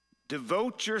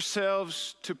Devote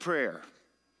yourselves to prayer,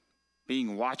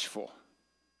 being watchful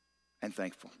and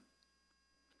thankful.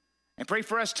 And pray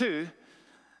for us too,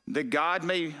 that God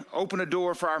may open a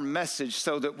door for our message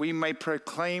so that we may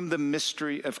proclaim the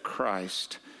mystery of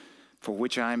Christ, for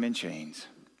which I am in chains.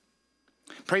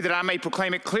 Pray that I may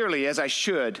proclaim it clearly as I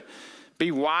should.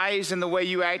 Be wise in the way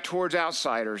you act towards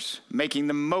outsiders, making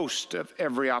the most of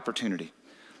every opportunity.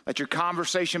 Let your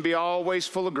conversation be always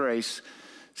full of grace,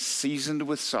 seasoned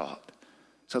with salt,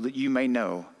 so that you may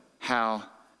know how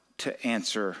to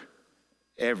answer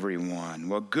everyone.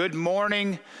 Well, good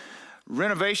morning,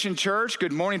 Renovation Church.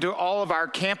 Good morning to all of our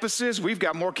campuses. We've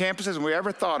got more campuses than we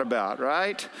ever thought about,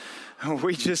 right?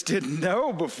 We just didn't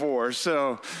know before.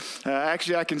 So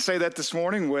actually, I can say that this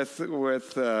morning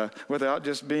without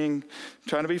just trying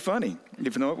to be funny,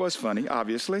 even though it was funny,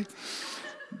 obviously.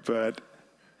 But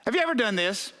have you ever done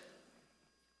this?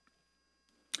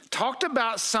 Talked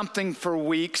about something for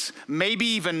weeks, maybe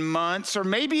even months, or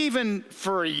maybe even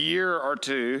for a year or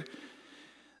two,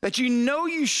 that you know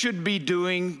you should be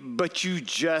doing, but you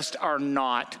just are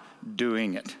not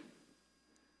doing it.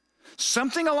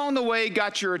 Something along the way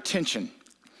got your attention.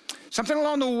 Something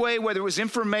along the way, whether it was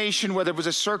information, whether it was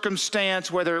a circumstance,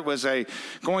 whether it was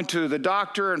going to the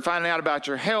doctor and finding out about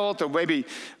your health, or maybe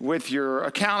with your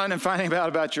accountant and finding out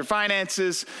about your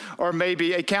finances, or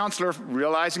maybe a counselor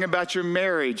realizing about your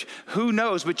marriage. Who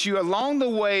knows? But along the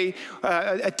way,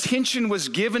 attention was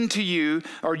given to you,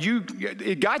 or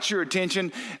it got your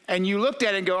attention, and you looked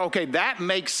at it and go, okay, that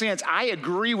makes sense. I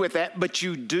agree with that, but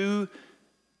you do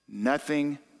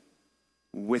nothing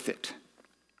with it.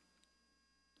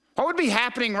 What would be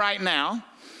happening right now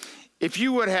if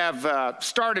you would have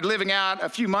started living out a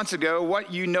few months ago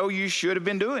what you know you should have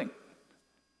been doing?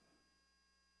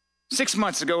 6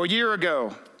 months ago, a year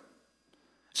ago,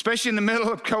 especially in the middle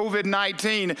of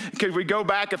COVID-19, could we go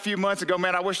back a few months ago,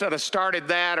 man, I wish I'd have started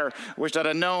that, or wish I'd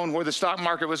have known where the stock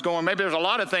market was going. Maybe there's a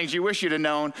lot of things you wish you'd have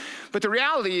known. But the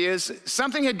reality is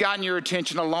something had gotten your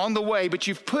attention along the way, but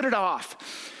you've put it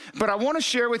off. But I want to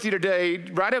share with you today,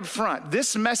 right up front,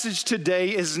 this message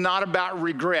today is not about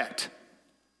regret.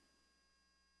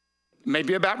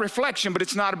 Maybe about reflection, but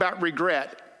it's not about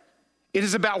regret. It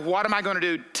is about what am I going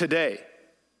to do today?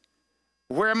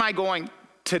 Where am I going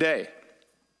today?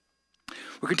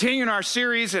 We're continuing our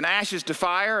series in Ashes to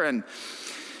Fire,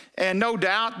 and no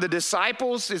doubt the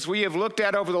disciples, as we have looked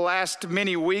at over the last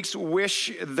many weeks,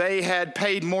 wish they had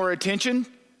paid more attention,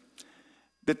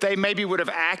 that they maybe would have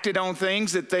acted on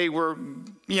things that they were,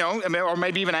 or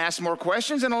maybe even asked more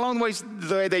questions. And along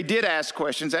the way, they did ask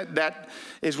questions, that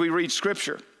as we read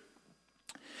Scripture.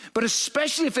 But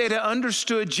especially if they had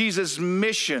understood Jesus'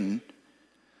 mission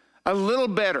a little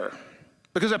better,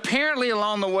 because apparently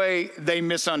along the way, they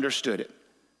misunderstood it.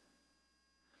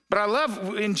 But I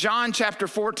love in John chapter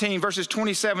 14, verses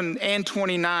 27 and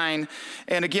 29,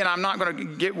 and again, I'm not going to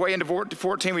get way into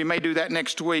 14. We may do that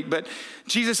next week. But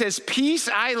Jesus says, peace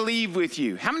I leave with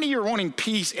you. How many of you are wanting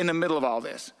peace in the middle of all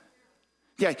this?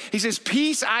 Yeah, he says,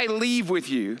 peace I leave with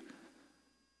you.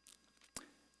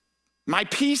 My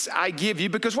peace I give you.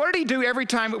 Because what did he do every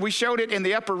time we showed it in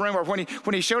the upper room, or when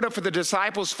he showed up for the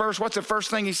disciples first, what's the first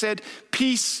thing he said?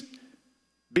 Peace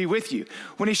be with you.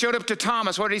 When he showed up to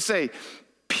Thomas, what did he say?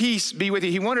 Peace be with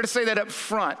you. He wanted to say that up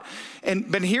front.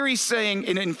 But here he's saying,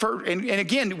 and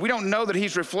again, we don't know that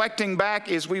he's reflecting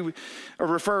back as we are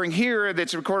referring here,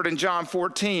 that's recorded in John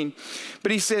 14.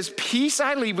 But he says, peace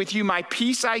I leave with you, my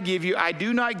peace I give you. I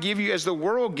do not give you as the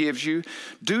world gives you.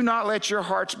 Do not let your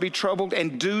hearts be troubled,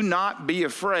 and do not be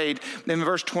afraid. Then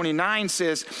verse 29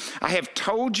 says, I have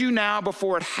told you now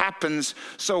before it happens,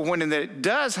 so when it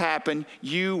does happen,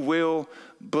 you will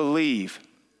believe.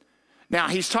 Now,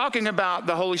 he's talking about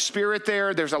the Holy Spirit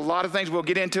there. There's a lot of things we'll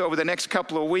get into over the next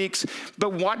couple of weeks.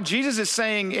 But what Jesus is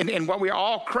saying, and what we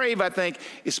all crave, I think,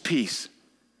 is peace.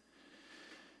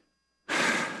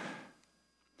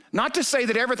 Not to say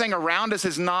that everything around us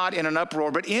is not in an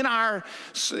uproar, but in our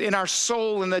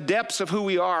soul, in the depths of who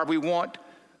we are, we want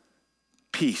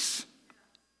peace.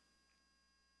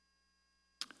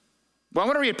 Well, I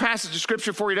want to read a passage of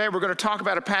Scripture for you today. We're going to talk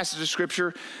about a passage of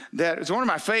Scripture that is one of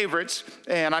my favorites,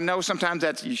 and I know sometimes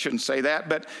you shouldn't say that,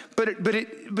 but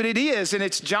it is, and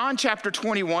it's John chapter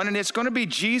 21, and it's going to be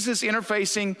Jesus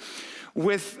interfacing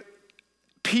with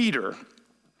Peter.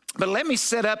 But let me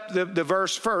set up the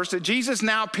verse first. That Jesus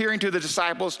now appearing to the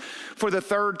disciples for the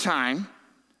third time,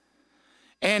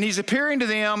 And he's appearing to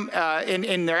them,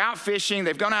 and they're out fishing.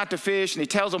 They've gone out to fish, and he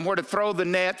tells them where to throw the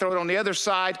net, throw it on the other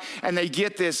side, and they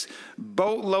get this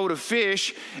boatload of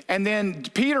fish. And then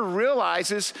Peter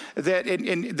realizes that,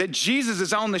 that Jesus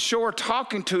is on the shore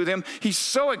talking to them. He's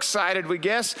so excited, we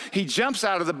guess. He jumps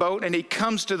out of the boat, and he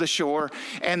comes to the shore,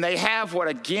 and they have what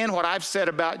I've said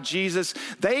about Jesus.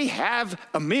 They have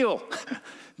a meal.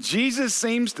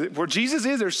 Where Jesus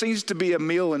is, there seems to be a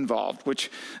meal involved, which,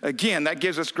 again, that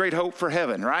gives us great hope for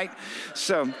heaven, right?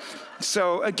 So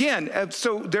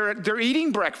they're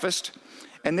eating breakfast,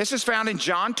 and this is found in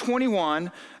John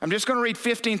 21. I'm just going to read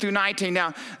 15 through 19.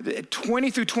 Now, 20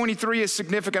 through 23 is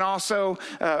significant also.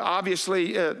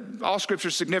 Obviously, all Scripture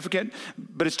is significant,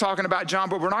 but it's talking about John,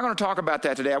 but we're not going to talk about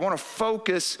that today. I want to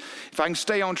focus, if I can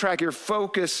stay on track here,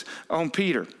 focus on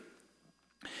Peter.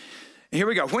 Here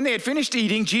we go. When they had finished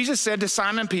eating, Jesus said to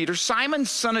Simon Peter, "Simon,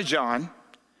 son of John,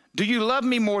 do you love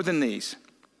me more than these?"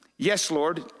 "Yes,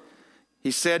 Lord."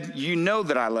 He said, "You know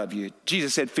that I love you."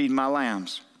 Jesus said, "Feed my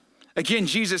lambs." Again,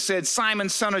 Jesus said, "Simon,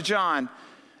 son of John,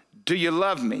 do you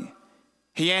love me?"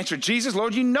 He answered, "Jesus,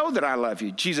 Lord, you know that I love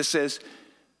you." Jesus says,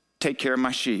 "Take care of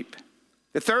my sheep."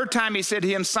 The third time he said to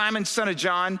him, "Simon, son of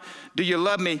John, do you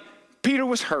love me?" Peter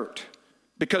was hurt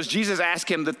because Jesus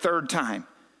asked him the third time,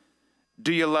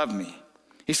 "Do you love me?"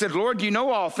 He said, "Lord, you know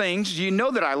all things. You know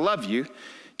that I love you."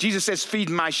 Jesus says, "Feed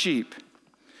my sheep.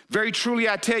 Very truly,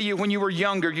 I tell you, when you were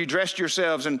younger, you dressed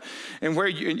yourselves and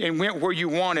went where you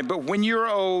wanted. But when you're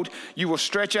old, you will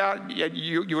stretch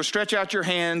out your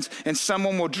hands, and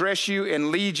someone will dress you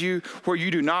and lead you where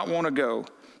you do not want to go."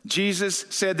 Jesus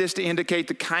said this to indicate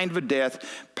the kind of a death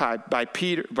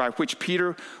by which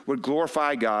Peter would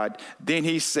glorify God. Then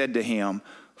he said to him,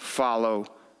 "Follow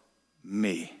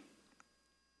me."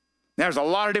 Now, there's a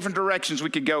lot of different directions we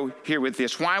could go here with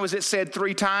this. Why was it said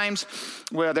 3 times?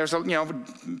 Well,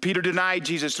 Peter denied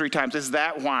Jesus 3 times. Is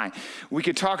that why? We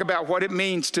could talk about what it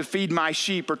means to feed my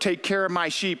sheep or take care of my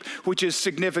sheep, which is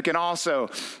significant also.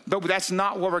 But that's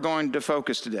not where we're going to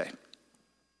focus today.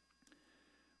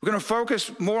 We're going to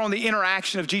focus more on the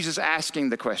interaction of Jesus asking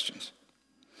the questions.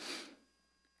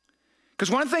 Because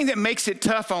one thing that makes it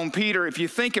tough on Peter, if you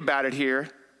think about it here,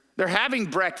 they're having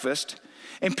breakfast,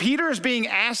 and Peter is being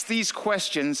asked these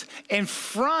questions in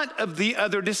front of the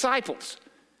other disciples.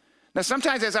 Now,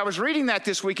 sometimes as I was reading that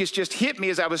this week, it's just hit me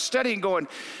as I was studying, going,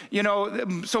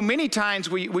 so many times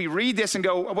we read this and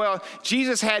go, well,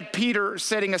 Jesus had Peter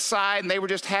sitting aside and they were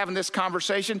just having this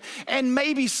conversation. And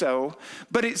maybe so,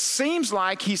 but it seems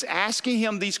like he's asking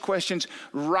him these questions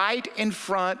right in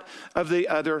front of the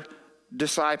other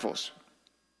disciples.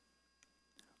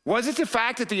 Was it the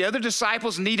fact that the other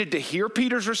disciples needed to hear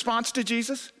Peter's response to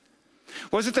Jesus?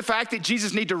 Was it the fact that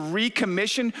Jesus needed to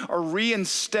recommission or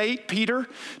reinstate Peter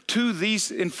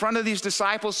in front of these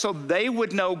disciples so they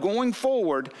would know going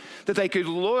forward that they could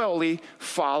loyally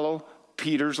follow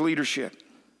Peter's leadership?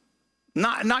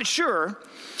 Not sure,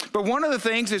 but one of the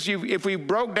things is if we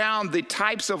broke down the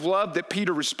types of love that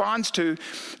Peter responds to,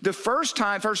 the first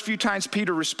few times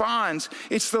Peter responds,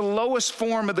 it's the lowest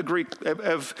form of the Greek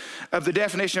of the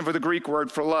definition for the Greek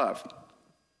word for love.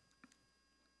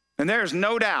 And there's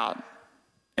no doubt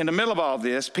in the middle of all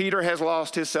this, Peter has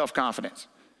lost his self-confidence.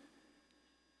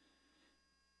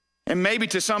 And maybe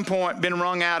to some point been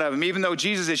wrung out of him, even though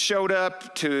Jesus has showed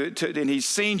up and he's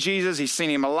seen Jesus, he's seen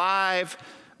him alive.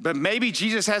 But maybe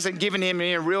Jesus hasn't given him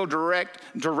any real direct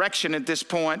direction at this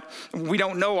point. We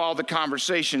don't know all the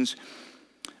conversations.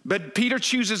 But Peter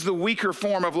chooses the weaker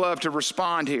form of love to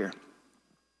respond here.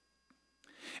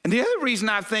 And the other reason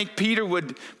I think Peter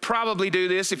would probably do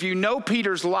this, if you know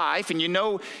Peter's life and you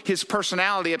know his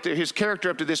personality, his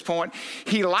character up to this point,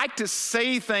 he liked to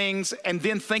say things and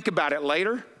then think about it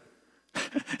later.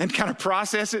 And kind of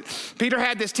process it. Peter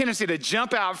had this tendency to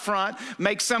jump out front,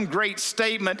 make some great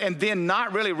statement, and then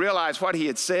not really realize what he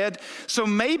had said. So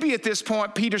maybe at this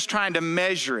point, Peter's trying to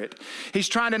measure it. He's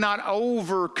trying to not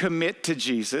overcommit to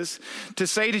Jesus, to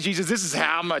say to Jesus, "This is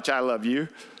how much I love you."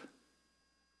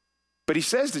 But he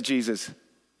says to Jesus,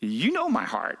 "You know my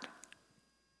heart.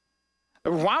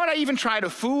 Why would I even try to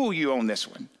fool you on this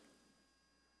one?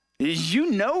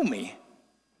 You know me."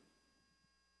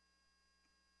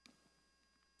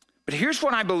 But here's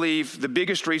what I believe the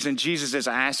biggest reason Jesus is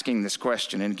asking this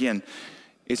question. And again,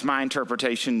 it's my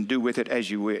interpretation. Do with it as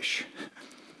you wish.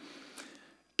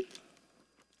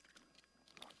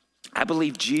 I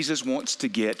believe Jesus wants to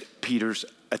get Peter's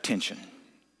attention.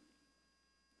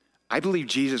 I believe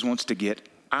Jesus wants to get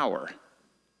our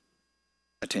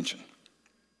attention.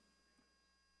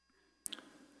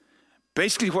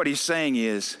 Basically what he's saying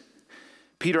is,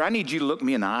 Peter, I need you to look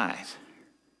me in the eyes.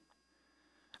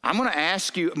 I'm going to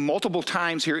ask you multiple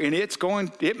times here, and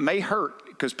it may hurt,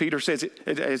 because Peter says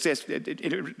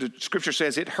the scripture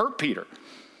says it hurt Peter.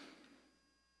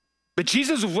 But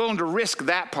Jesus was willing to risk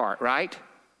that part, right?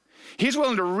 He's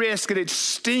willing to risk it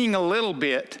sting a little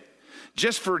bit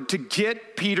just to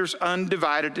get Peter's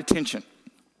undivided attention.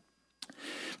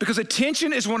 Because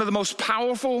attention is one of the most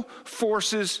powerful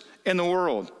forces in the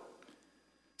world.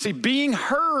 See, being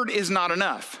heard is not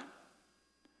enough.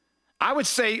 I would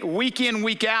say week in,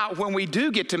 week out, when we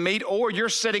do get to meet, or you're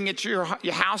sitting at your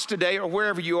house today, or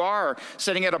wherever you are, or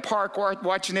sitting at a park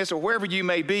watching this, or wherever you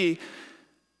may be,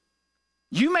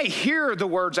 you may hear the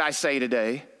words I say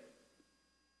today,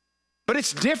 but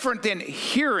it's different than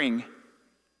hearing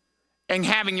and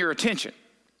having your attention.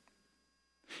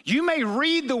 You may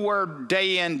read the word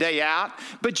day in, day out,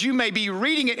 but you may be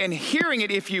reading it and hearing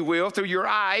it, if you will, through your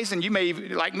eyes. And you may,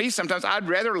 like me sometimes, I'd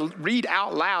rather read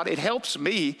out loud. It helps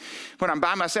me when I'm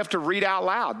by myself to read out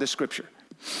loud the scripture.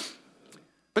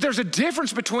 But there's a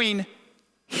difference between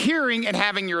hearing and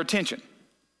having your attention.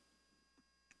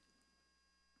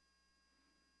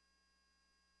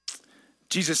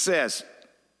 Jesus says,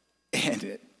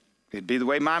 and it'd be the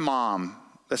way my mom,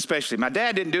 especially, my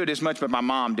dad didn't do it as much, but my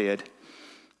mom did.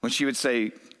 When she would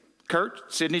say,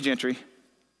 Kurt, Sidney Gentry,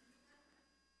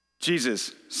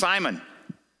 Jesus, Simon,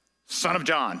 son of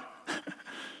John.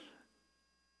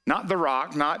 Not the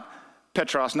rock, not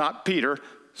Petros, not Peter,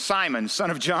 Simon,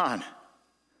 son of John.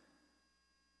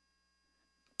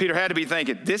 Peter had to be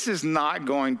thinking, this is not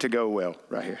going to go well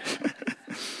right here.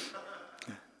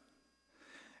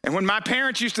 And when my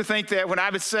parents used to think that,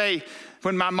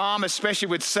 when my mom especially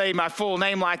would say my full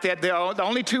name like that, the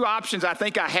only two options I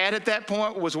think I had at that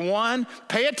point was one,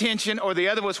 pay attention, or the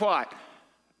other was what?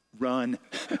 Run.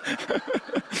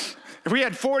 If we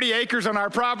had 40 acres on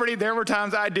our property, there were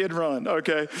times I did run,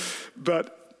 okay?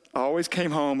 But I always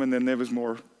came home, and then it was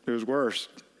worse.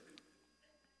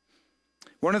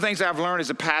 One of the things I've learned as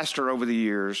a pastor over the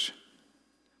years,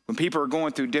 when people are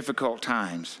going through difficult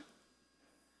times,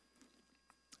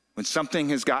 when something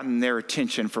has gotten their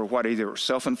attention for what either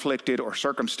self-inflicted or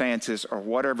circumstances or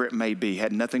whatever it may be,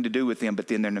 had nothing to do with them, but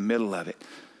then they're in the middle of it.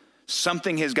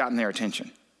 Something has gotten their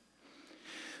attention.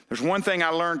 There's one thing I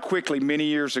learned quickly many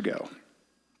years ago.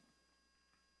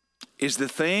 Is the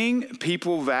thing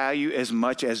people value as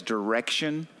much as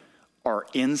direction or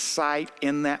insight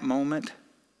in that moment,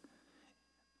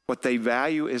 what they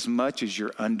value as much as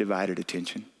your undivided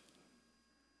attention?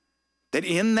 That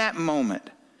in that moment,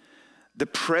 the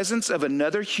presence of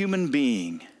another human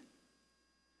being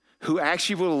who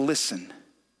actually will listen,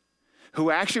 who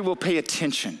actually will pay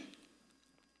attention,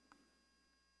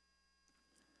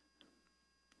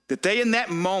 that they in that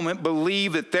moment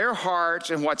believe that their hearts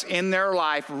and what's in their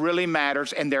life really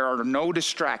matters and there are no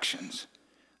distractions.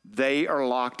 They are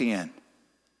locked in.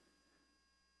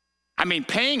 I mean,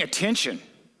 paying attention,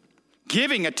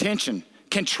 giving attention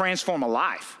can transform a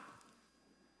life.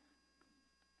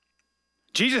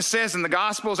 Jesus says in the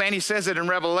Gospels, and he says it in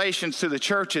Revelations to the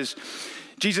churches,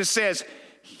 Jesus says,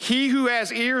 he who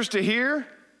has ears to hear,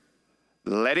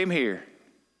 let him hear.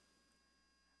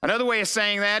 Another way of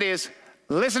saying that is,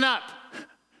 listen up.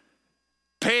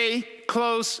 Pay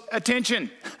close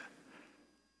attention.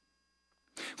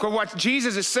 Because what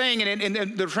Jesus is saying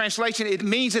in the translation, it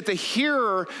means that the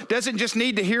hearer doesn't just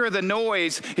need to hear the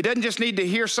noise. It doesn't just need to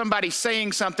hear somebody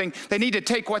saying something. They need to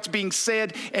take what's being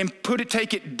said and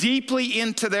take it deeply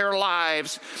into their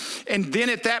lives. And then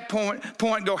at that point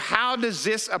go, how does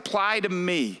this apply to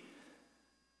me?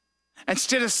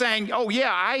 Instead of saying, oh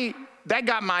yeah, that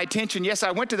got my attention. Yes, I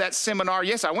went to that seminar.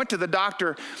 Yes, I went to the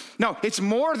doctor. No, it's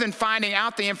more than finding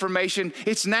out the information.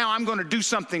 It's now I'm going to do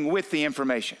something with the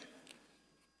information.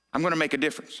 I'm going to make a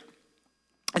difference.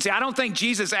 And see, I don't think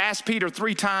Jesus asked Peter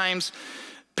 3 times,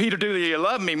 Peter, do you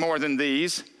love me more than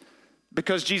these?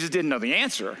 Because Jesus didn't know the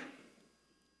answer.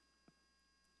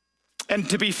 And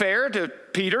to be fair to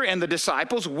Peter and the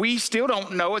disciples, we still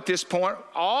don't know at this point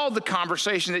all the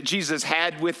conversation that Jesus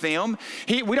had with them.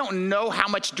 We don't know how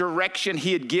much direction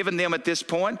he had given them at this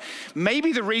point.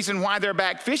 Maybe the reason why they're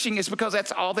back fishing is because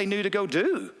that's all they knew to go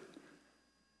do.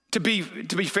 To be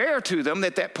fair to them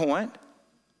at that point.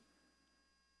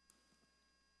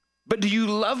 But do you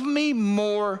love me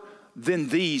more than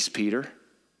these, Peter?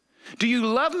 Do you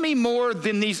love me more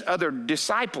than these other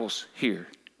disciples here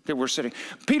that we're sitting?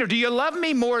 Peter, do you love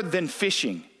me more than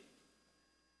fishing?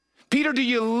 Peter, do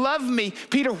you love me?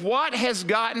 Peter, what has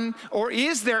gotten, or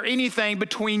is there anything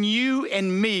between you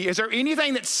and me? Is there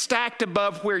anything that's stacked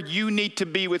above where you need to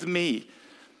be with me?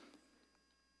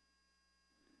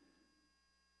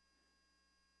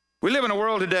 We live in a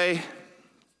world today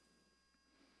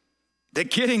that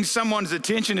getting someone's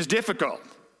attention is difficult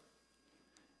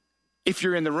if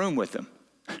you're in the room with them.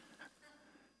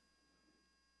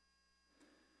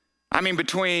 I mean,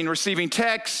 between receiving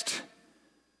text,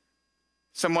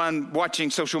 someone watching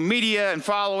social media and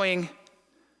following,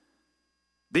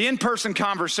 the in-person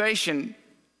conversation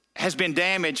has been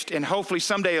damaged, and hopefully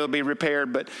someday it'll be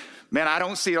repaired, but man, I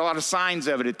don't see a lot of signs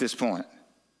of it at this point.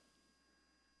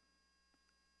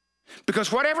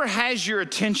 Because whatever has your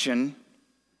attention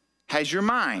has your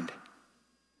mind.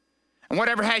 And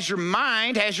whatever has your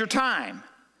mind has your time.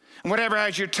 And whatever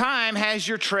has your time has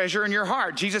your treasure in your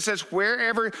heart. Jesus says,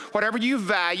 whatever you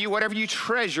value, whatever you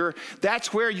treasure,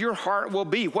 that's where your heart will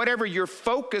be. Whatever you're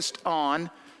focused on,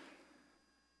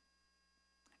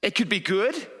 it could be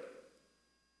good,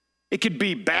 it could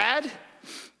be bad,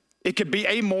 it could be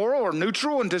amoral or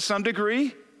neutral, and to some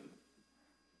degree.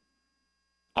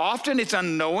 Often it's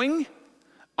unknowing.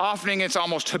 Often it's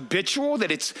almost habitual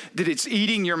that it's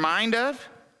eating your mind of.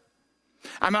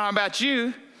 I don't know about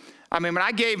you. I mean, when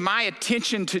I gave my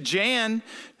attention to Jan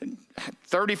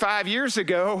 35 years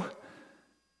ago,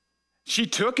 she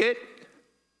took it.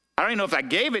 I don't even know if I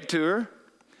gave it to her,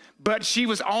 but she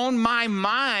was on my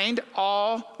mind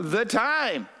all the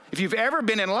time. If you've ever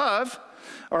been in love,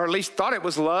 or at least thought it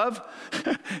was love,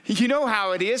 you know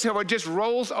how it is, how it just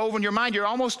rolls over in your mind.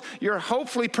 You're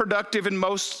hopefully productive in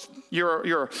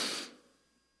you're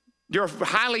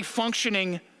highly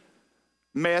functioning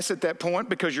mess at that point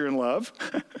because you're in love.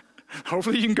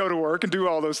 Hopefully you can go to work and do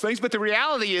all those things. But the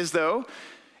reality is, though,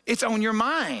 it's on your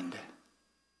mind.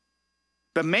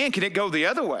 But man, can it go the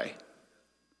other way?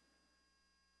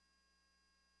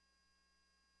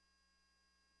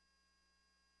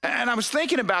 And I was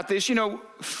thinking about this,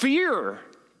 fear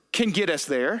can get us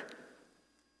there.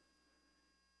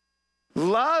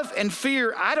 Love and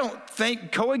fear, I don't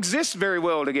think coexist very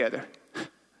well together.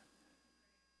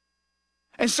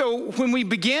 And so when we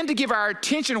begin to give our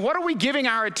attention, what are we giving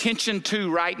our attention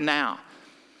to right now?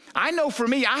 I know for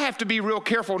me, I have to be real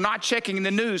careful not checking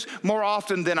the news more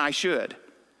often than I should.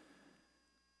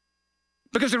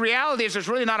 Because the reality is there's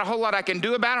really not a whole lot I can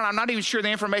do about it. I'm not even sure the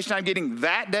information I'm getting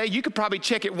that day. You could probably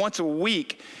check it once a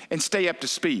week and stay up to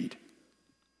speed.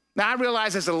 Now, I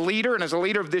realize as a leader and as a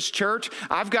leader of this church,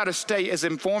 I've got to stay as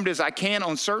informed as I can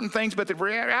on certain things. But the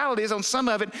reality is on some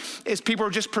of it is people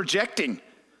are just projecting.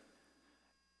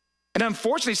 And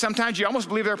unfortunately, sometimes you almost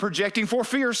believe they're projecting for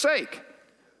fear's sake.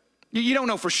 You don't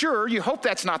know for sure. You hope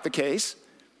that's not the case.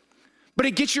 But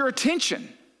it gets your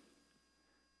attention.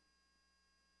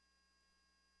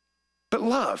 But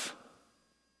love.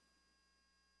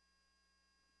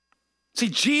 See,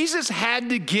 Jesus had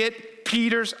to get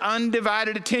Peter's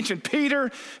undivided attention.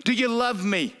 Peter, do you love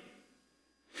me?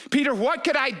 Peter, what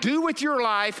could I do with your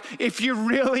life if you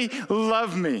really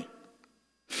love me?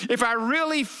 If I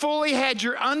really fully had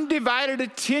your undivided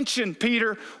attention,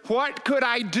 Peter, what could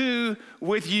I do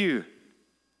with you?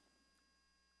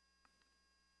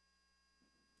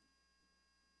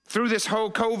 Through this whole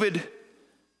COVID,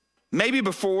 maybe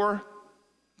before,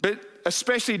 but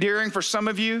especially during, for some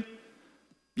of you,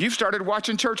 you've started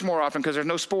watching church more often because there's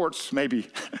no sports, maybe,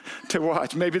 to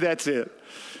watch. Maybe that's it.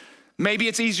 Maybe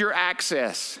it's easier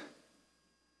access.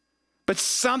 But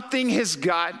something has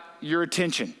got your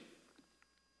attention.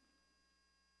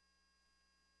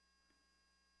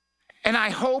 And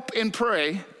I hope and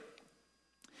pray,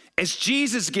 as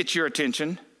Jesus gets your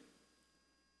attention,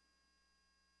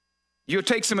 you'll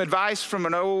take some advice from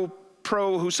an old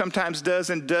pro who sometimes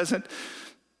does and doesn't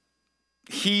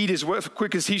heed as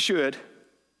quick as he should.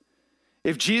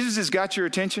 If Jesus has got your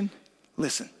attention,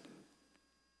 listen.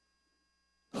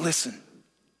 Listen.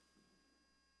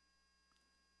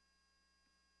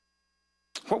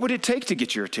 What would it take to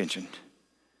get your attention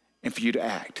and for you to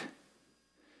act?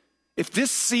 If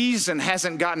this season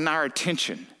hasn't gotten our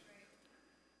attention,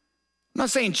 I'm not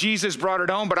saying Jesus brought it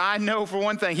on, but I know for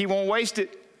one thing, he won't waste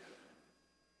it.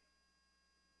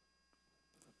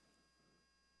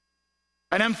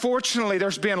 And unfortunately,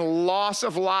 there's been loss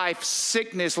of life,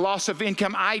 sickness, loss of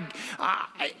income.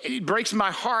 It breaks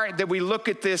my heart that we look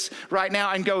at this right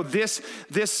now and go,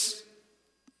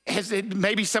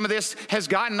 maybe some of this has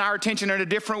gotten our attention in a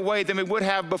different way than we would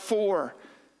have before.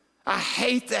 I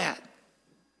hate that.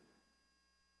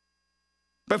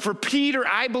 But for Peter,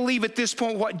 I believe at this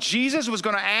point what Jesus was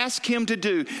going to ask him to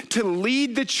do, to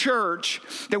lead the church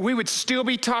that we would still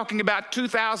be talking about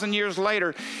 2,000 years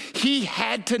later, he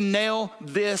had to nail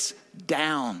this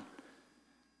down.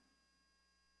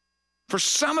 For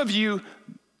some of you,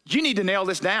 you need to nail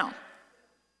this down.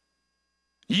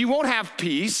 You won't have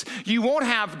peace. You won't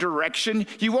have direction.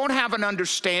 You won't have an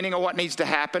understanding of what needs to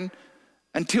happen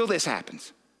until this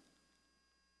happens.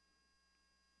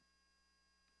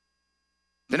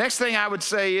 The next thing I would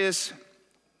say is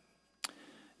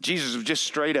Jesus was just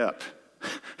straight up.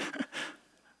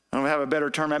 I don't have a better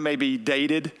term, that may be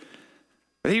dated,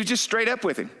 but he was just straight up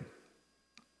with him.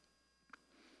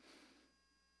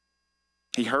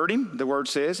 He hurt him, the word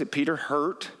says that Peter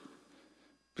hurt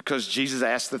because Jesus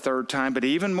asked the third time, but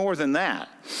even more than that,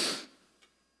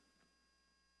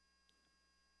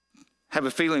 have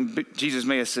a feeling Jesus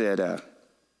may have said,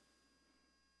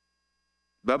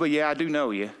 Bubba, yeah, I do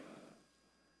know you.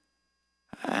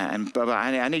 And Bubba,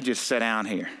 I need you to sit down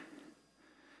here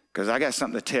because I got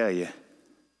something to tell you.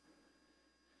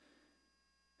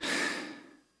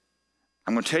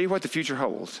 I'm going to tell you what the future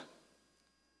holds.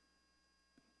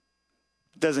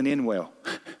 It doesn't end well.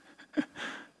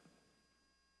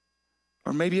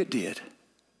 Or maybe it did.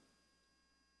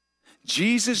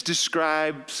 Jesus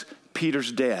describes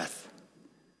Peter's death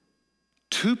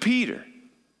to Peter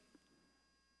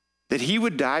that he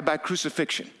would die by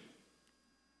crucifixion.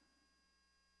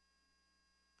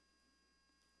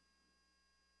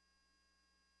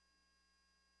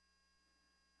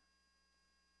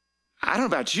 I don't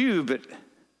know about you, but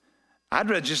I'd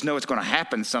rather just know it's going to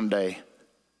happen someday.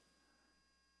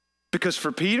 Because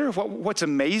for Peter, what's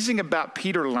amazing about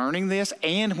Peter learning this,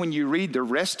 and when you read the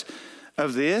rest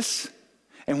of this,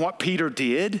 and what Peter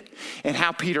did, and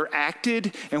how Peter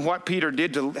acted, and what Peter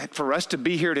did for us to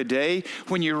be here today,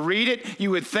 when you read it, you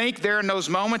would think there in those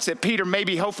moments that Peter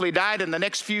maybe hopefully died in the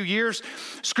next few years.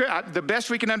 The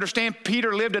best we can understand,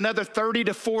 Peter lived another 30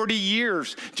 to 40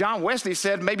 years. John Wesley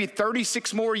said maybe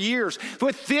 36 more years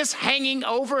with this hanging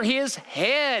over his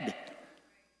head.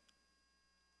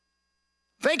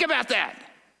 Think about that.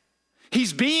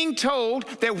 He's being told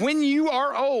that when you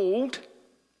are old,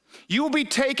 you will be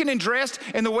taken and dressed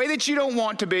in the way that you don't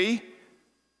want to be.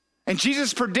 And Jesus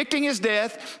is predicting his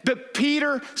death, but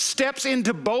Peter steps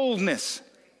into boldness.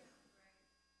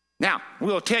 Now,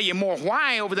 we'll tell you more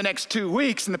why over the next 2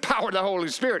 weeks in the power of the Holy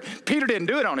Spirit. Peter didn't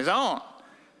do it on his own.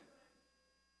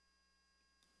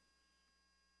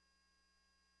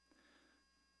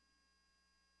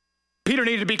 Peter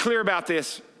needed to be clear about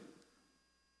this.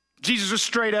 Jesus was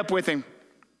straight up with him.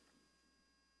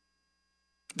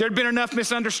 There'd been enough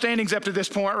misunderstandings up to this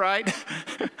point, right?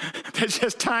 It's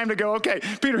just time to go, okay,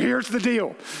 Peter, here's the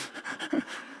deal.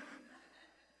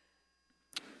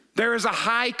 There is a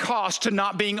high cost to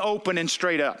not being open and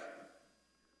straight up.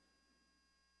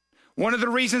 One of the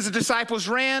reasons the disciples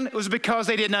ran was because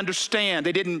they didn't understand.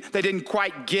 They didn't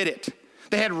quite get it.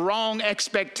 They had wrong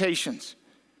expectations.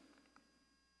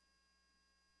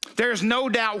 There's no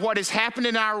doubt what has happened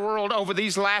in our world over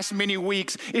these last many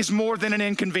weeks is more than an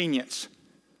inconvenience.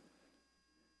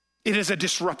 It is a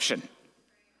disruption.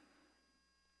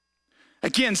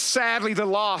 Again, sadly, the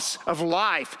loss of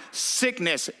life,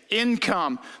 sickness,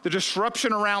 income, the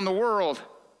disruption around the world.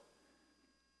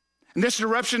 And this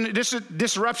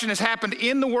disruption has happened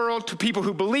in the world to people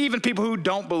who believe and people who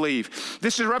don't believe.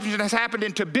 This disruption has happened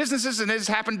into businesses and it has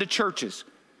happened to churches.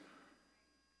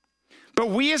 But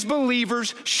we as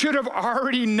believers should have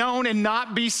already known and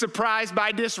not be surprised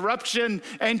by disruption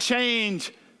and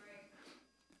change.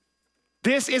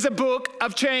 This is a book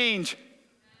of change.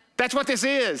 That's what this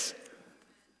is.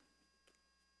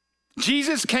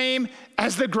 Jesus came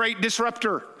as the great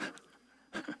disruptor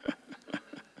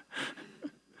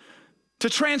to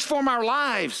transform our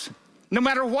lives. No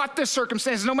matter what the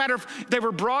circumstances, no matter if they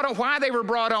were brought on, why they were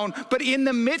brought on, but in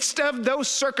the midst of those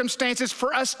circumstances,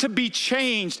 for us to be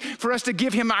changed, for us to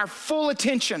give him our full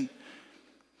attention,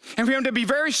 and for him to be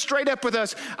very straight up with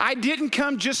us. I didn't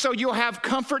come just so you'll have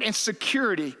comfort and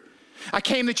security. I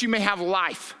came that you may have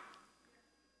life.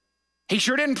 He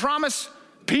sure didn't promise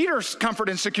Peter's comfort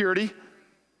and security,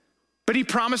 but he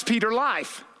promised Peter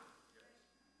life.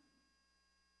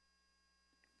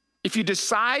 If you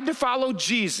decide to follow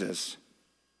Jesus,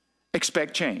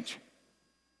 expect change.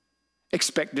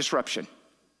 Expect disruption.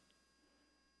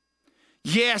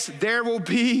 Yes, there will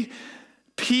be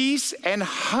peace and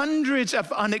hundreds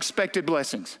of unexpected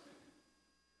blessings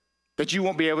that you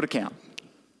won't be able to count.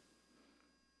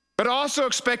 But also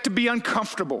expect to be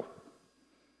uncomfortable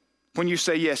when you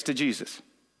say yes to Jesus.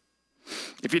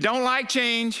 If you don't like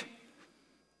change,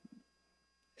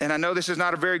 and I know this is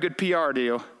not a very good PR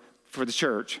deal for the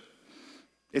church,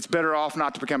 it's better off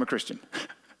not to become a Christian.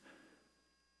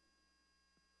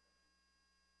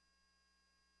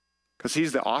 Because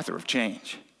he's the author of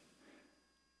change.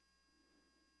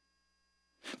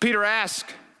 Peter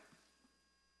asked,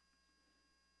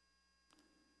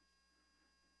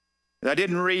 I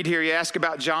didn't read here, he asked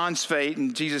about John's fate,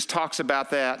 and Jesus talks about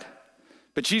that.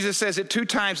 But Jesus says it 2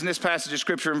 times in this passage of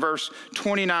Scripture in verse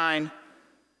 29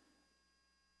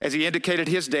 as he indicated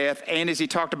his death and as he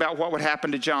talked about what would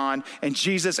happen to John. And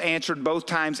Jesus answered both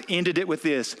times, ended it with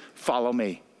this: follow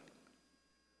me.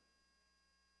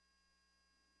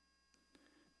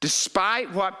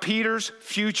 Despite what Peter's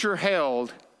future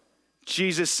held,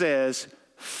 Jesus says,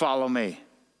 follow me.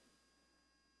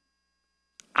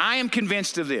 I am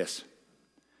convinced of this: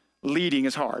 leading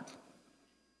is hard.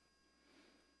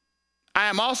 I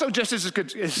am also just as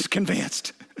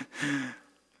convinced,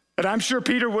 and I'm sure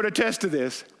Peter would attest to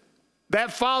this,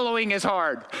 that following is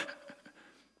hard.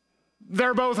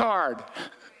 They're both hard.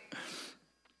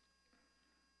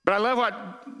 But I love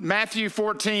what Matthew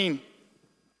 14,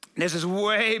 this is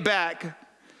way back,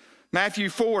 Matthew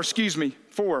 4,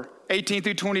 18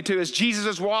 through 22. As Jesus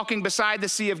was walking beside the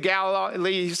Sea of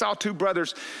Galilee, he saw two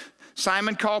brothers,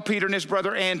 Simon called Peter and his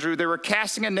brother Andrew. They were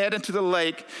casting a net into the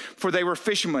lake, for they were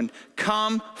fishermen.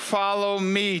 Come, follow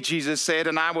me, Jesus said,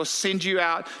 and I will send you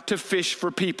out to fish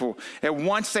for people. At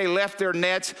once they left their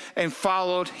nets and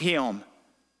followed him.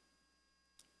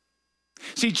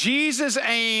 See, Jesus'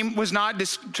 aim was not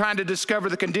trying to discover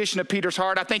the condition of Peter's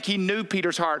heart. I think he knew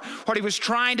Peter's heart. What he was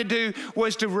trying to do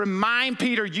was to remind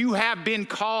Peter, you have been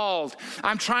called.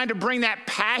 I'm trying to bring that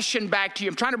passion back to you.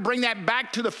 I'm trying to bring that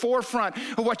back to the forefront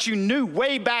of what you knew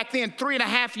way back then,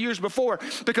 3.5 years before.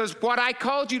 Because what I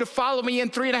called you to follow me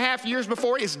in 3.5 years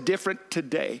before is different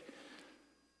today.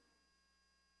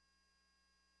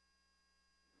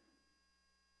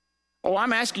 Oh,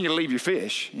 I'm asking you to leave your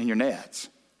fish in your nets.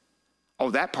 Oh,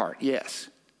 that part, yes.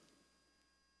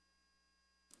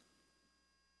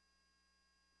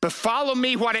 But follow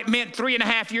me, what it meant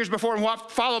 3.5 years before, and what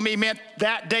follow me meant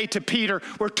that day to Peter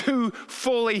were two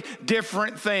fully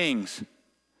different things.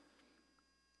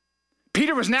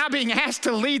 Peter was now being asked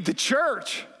to lead the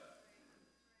church.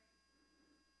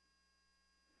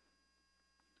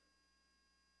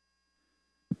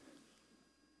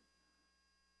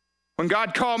 When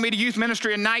God called me to youth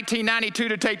ministry in 1992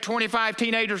 to take 25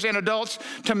 teenagers and adults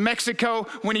to Mexico,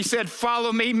 when he said,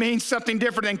 follow me, means something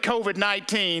different than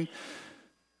COVID-19.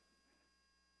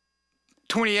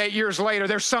 28 years later,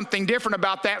 there's something different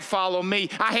about that follow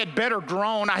me. I had better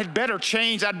grown. I had better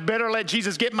changed. I'd better let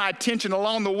Jesus get my attention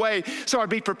along the way so I'd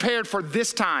be prepared for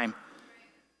this time.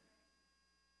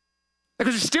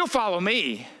 Because it's still follow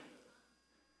me.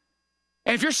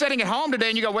 And if you're sitting at home today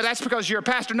and you go, well, that's because you're a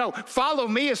pastor. No, follow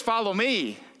me is follow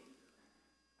me.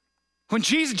 When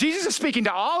Jesus is speaking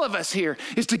to all of us here,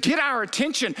 is to get our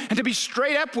attention and to be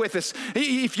straight up with us.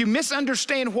 If you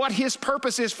misunderstand what his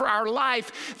purpose is for our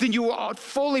life, then you will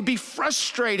fully be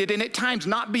frustrated and at times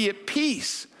not be at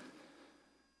peace.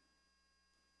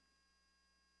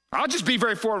 I'll just be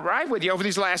very forthright with you over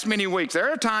these last many weeks.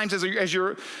 There are times as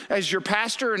your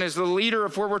pastor and as the leader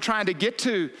of where we're trying to get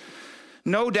to,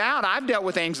 no doubt I've dealt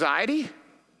with anxiety.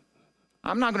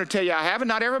 I'm not going to tell you I haven't.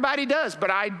 Not everybody does,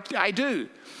 but I do.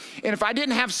 And if I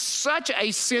didn't have such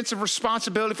a sense of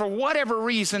responsibility for whatever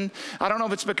reason, I don't know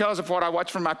if it's because of what I watched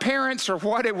from my parents or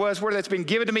what it was, whether that's been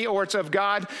given to me or it's of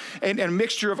God and a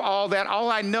mixture of all that.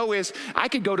 All I know is I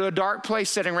could go to a dark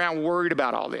place sitting around worried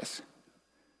about all this.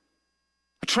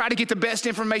 I try to get the best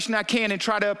information I can and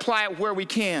try to apply it where we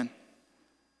can.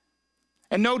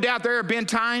 And no doubt there have been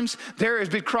times, there has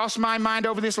been crossed my mind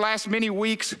over this last many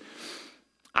weeks,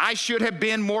 I should have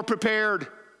been more prepared.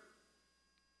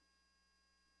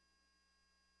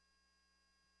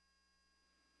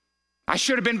 I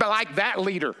should have been like that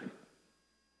leader.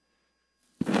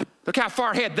 Look how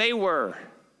far ahead they were.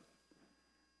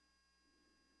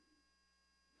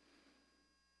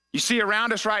 You see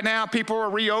around us right now, people are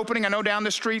reopening. I know down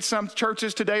the street, some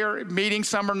churches today are meeting,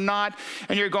 some are not.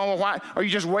 And you're going, well, why? Are you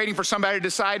just waiting for somebody to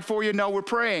decide for you? No, we're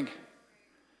praying.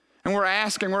 And we're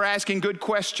asking good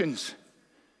questions.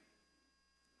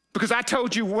 Because I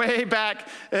told you way back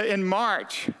in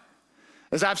March,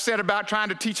 as I've said about trying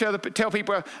to tell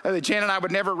people that Jan and I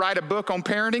would never write a book on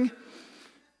parenting.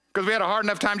 Because we had a hard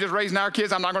enough time just raising our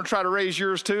kids. I'm not going to try to raise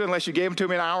yours too unless you gave them to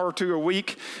me an hour or two a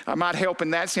week. I might help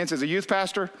in that sense as a youth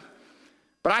pastor.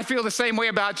 But I feel the same way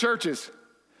about churches.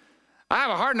 I have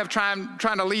a hard enough time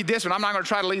trying to lead this one. I'm not going to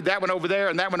try to lead that one over there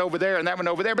and that one over there and that one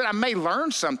over there. But I may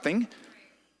learn something.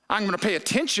 I'm going to pay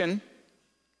attention.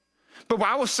 But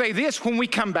I will say this, when we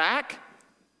come back,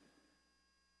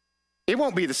 it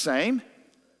won't be the same.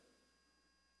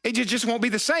 It just won't be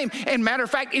the same. And matter of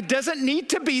fact, it doesn't need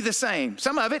to be the same.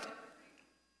 Some of it.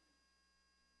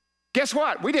 Guess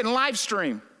what? We didn't live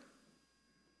stream.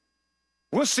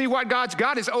 We'll see what God's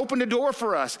got has opened the door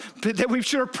for us that we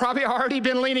should have probably already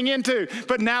been leaning into.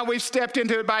 But now we've stepped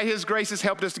into it by his grace has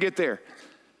helped us to get there.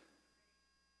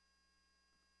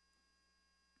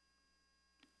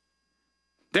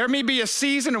 There may be a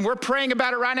season, and we're praying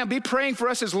about it right now. Be praying for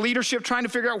us as leadership, trying to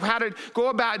figure out how to go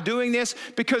about doing this,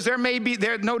 because there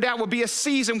no doubt will be a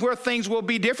season where things will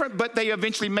be different, but they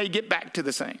eventually may get back to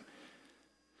the same.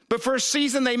 But for a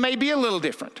season, they may be a little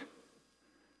different.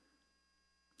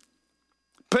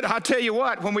 But I'll tell you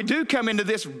what, when we do come into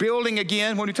this building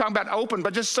again, when we talk about open,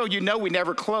 but just so you know, we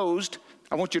never closed.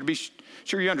 I want you to be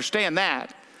sure you understand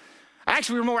that.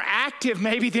 Actually, we're more active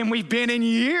maybe than we've been in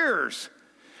years,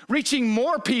 reaching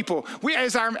more people. We,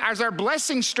 as our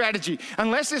blessing strategy,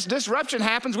 unless this disruption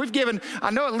happens, we've given,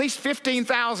 I know, at least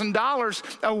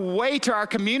 $15,000 away to our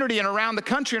community and around the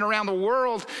country and around the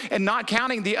world, and not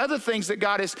counting the other things that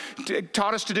God has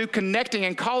taught us to do, connecting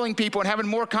and calling people and having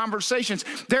more conversations.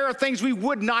 There are things we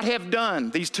would not have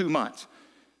done these 2 months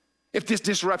if this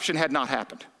disruption had not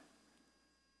happened.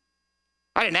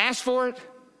 I didn't ask for it,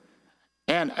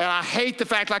 and I hate the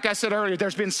fact, like I said earlier,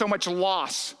 there's been so much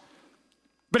loss.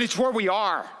 But it's where we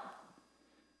are.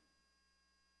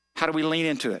 How do we lean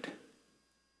into it?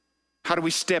 How do we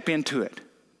step into it?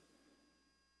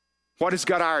 What has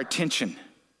got our attention?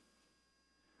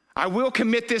 I will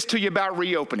commit this to you about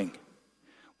reopening.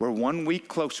 We're 1 week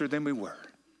closer than we were.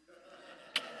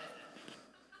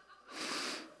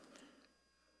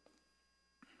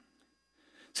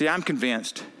 See, I'm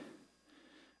convinced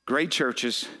great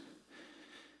churches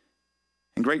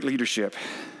and great leadership,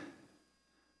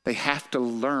 they have to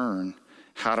learn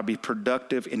how to be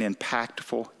productive and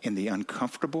impactful in the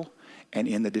uncomfortable and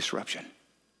in the disruption.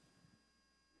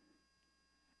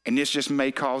 And this just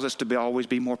may cause us to always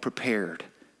be more prepared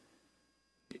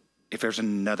if there's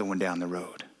another one down the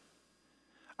road.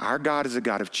 Our God is a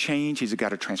God of change. He's a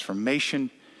God of transformation.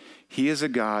 He is a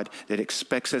God that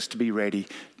expects us to be ready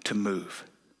to move.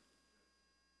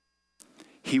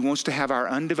 He wants to have our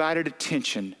undivided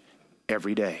attention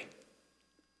every day.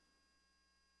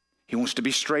 He wants to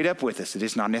be straight up with us. It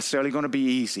is not necessarily going to be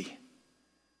easy.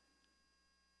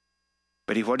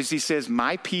 But what does he says?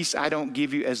 My peace I don't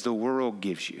give you as the world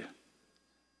gives you.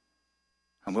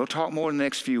 And we'll talk more in the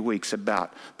next few weeks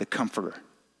about the comforter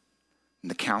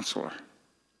and the counselor.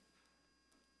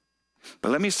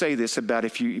 But let me say this about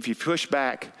if you push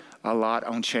back a lot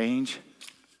on change,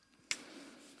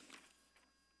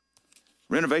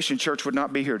 Renovation Church would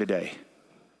not be here today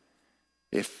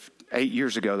if 8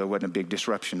 years ago there wasn't a big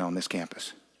disruption on this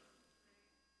campus.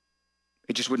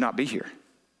 It just would not be here.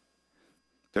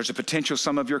 There's a potential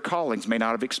some of your callings may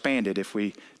not have expanded if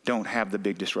we don't have the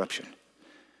big disruption.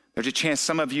 There's a chance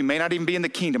some of you may not even be in the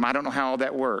kingdom. I don't know how all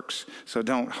that works, so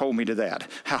don't hold me to that.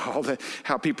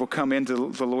 How people come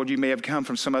into the Lord, you may have come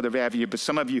from some other avenue, but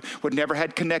some of you would never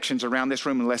had connections around this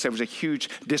room unless there was a huge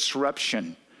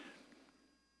disruption.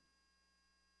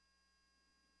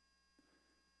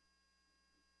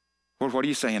 Lord, what are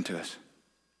you saying to us?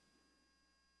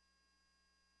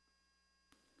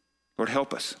 Lord,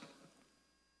 help us.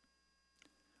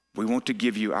 We want to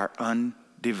give you our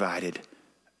undivided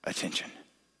attention.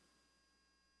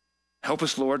 Help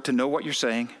us, Lord, to know what you're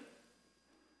saying,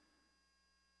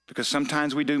 because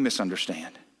sometimes we do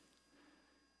misunderstand.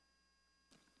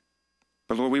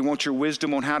 But Lord, we want your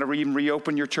wisdom on how to even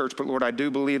reopen your church. But Lord, I do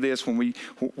believe this, when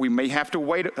we may have to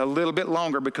wait a little bit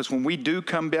longer, because when we do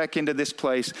come back into this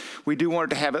place, we do want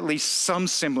it to have at least some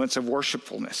semblance of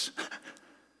worshipfulness,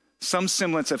 some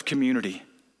semblance of community.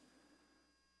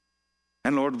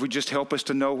 And Lord, would you just help us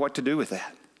to know what to do with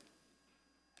that?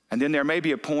 And then there may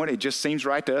be a point, it just seems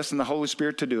right to us and the Holy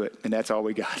Spirit to do it, and that's all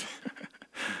we got.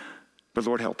 But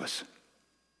Lord, help us.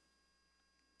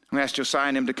 I'm going to ask Josiah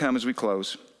and him to come as we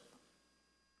close.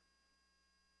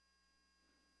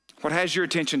 What has your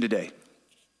attention today?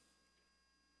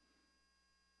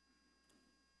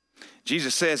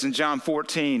 Jesus says in John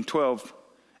 14, 12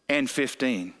 and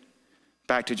 15,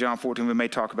 back to John 14, we may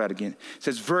talk about it again. It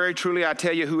says, very truly I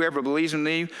tell you, whoever believes in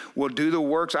me will do the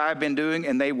works I have been doing,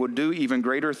 and they will do even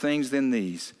greater things than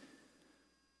these.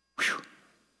 Whew.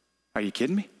 Are you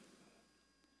kidding me?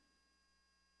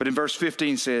 But in verse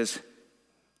 15 says,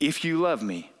 if you love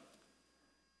me,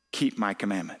 keep my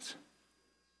commandments.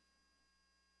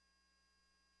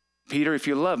 Peter, if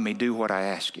you love me, do what I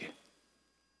ask you.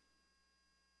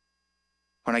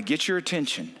 When I get your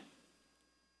attention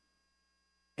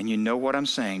and you know what I'm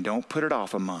saying, don't put it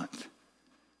off a month.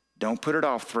 Don't put it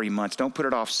off 3 months. Don't put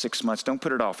it off 6 months. Don't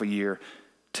put it off a year.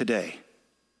 Today.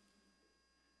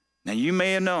 Now, you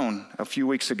may have known a few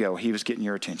weeks ago he was getting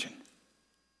your attention.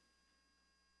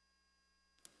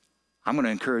 I'm going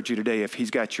to encourage you today, if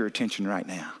he's got your attention right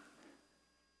now,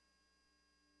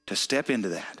 to step into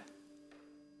that.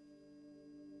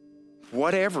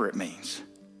 Whatever it means.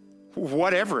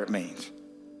 Whatever it means.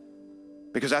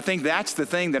 Because I think that's the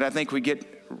thing that I think we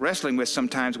get wrestling with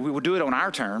sometimes. We will do it on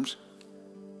our terms.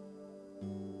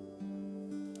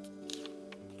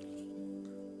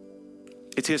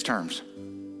 It's his terms.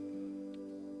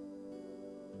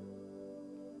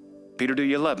 Peter, do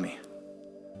you love me?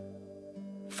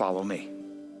 Follow me.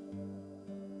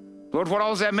 Lord, what all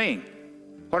does that mean?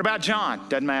 What about John?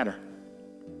 Doesn't matter.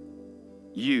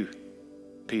 You,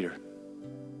 Peter,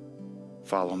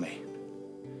 follow me.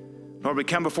 Lord, we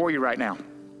come before you right now,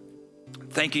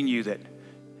 thanking you that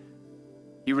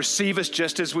you receive us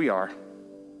just as we are.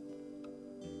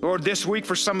 Lord, this week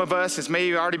for some of us, as may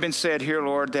have already been said here,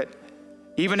 Lord, that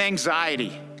even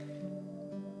anxiety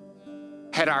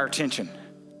had our attention.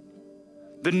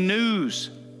 The news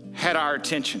had our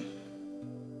attention.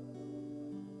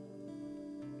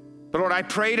 But Lord, I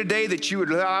pray today that you would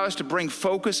allow us to bring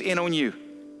focus in on you.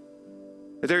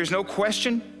 That there is no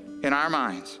question in our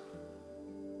minds.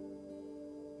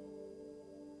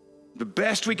 The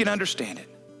best we can understand it.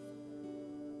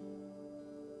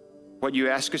 What you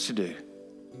ask us to do,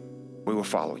 we will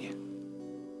follow you.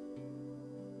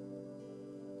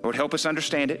 Lord, help us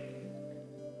understand it.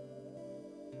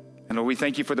 And Lord, we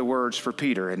thank you for the words for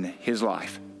Peter and his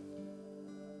life.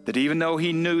 That even though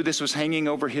he knew this was hanging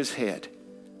over his head,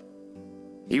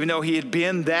 even though he had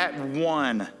been that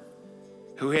one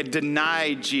who had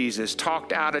denied Jesus,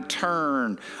 talked out of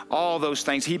turn, all those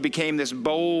things, he became this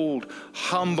bold,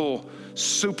 humble,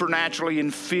 supernaturally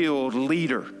infilled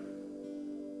leader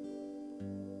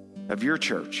of your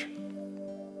church.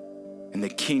 And the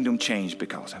kingdom changed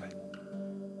because of it.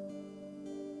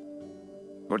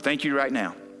 Lord, thank you right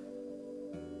now.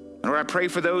 And Lord, I pray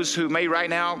for those who may right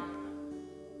now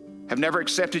have never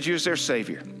accepted you as their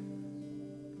Savior.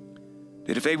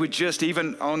 That if they would just,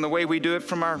 even on the way we do it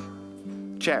from our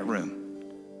chat room,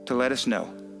 to let us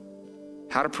know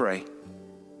how to pray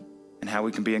and how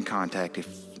we can be in contact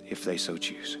if they so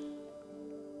choose.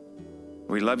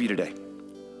 We love you today.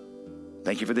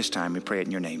 Thank you for this time. We pray it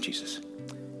in your name, Jesus.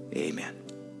 Amen.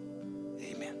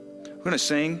 Amen. We're going to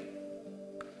sing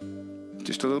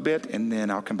just a little bit, and then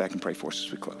I'll come back and pray for us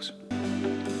as we close.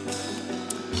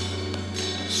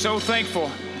 So thankful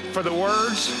for the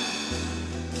words.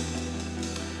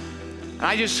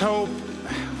 I just hope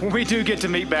when we do get to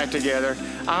meet back together,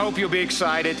 I hope you'll be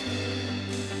excited.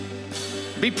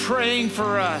 Be praying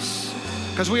for us,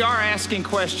 because we are asking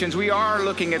questions. We are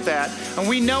looking at that. And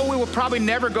we know we will probably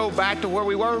never go back to where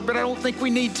we were, but I don't think we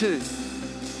need to.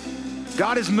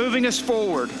 God is moving us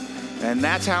forward, and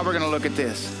that's how we're going to look at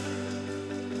this.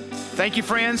 Thank you,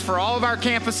 friends, for all of our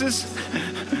campuses.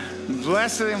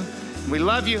 Bless them. We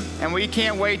love you, and we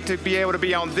can't wait to be able to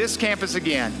be on this campus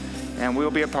again, and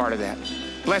we'll be a part of that.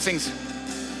 Blessings.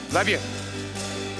 Love you.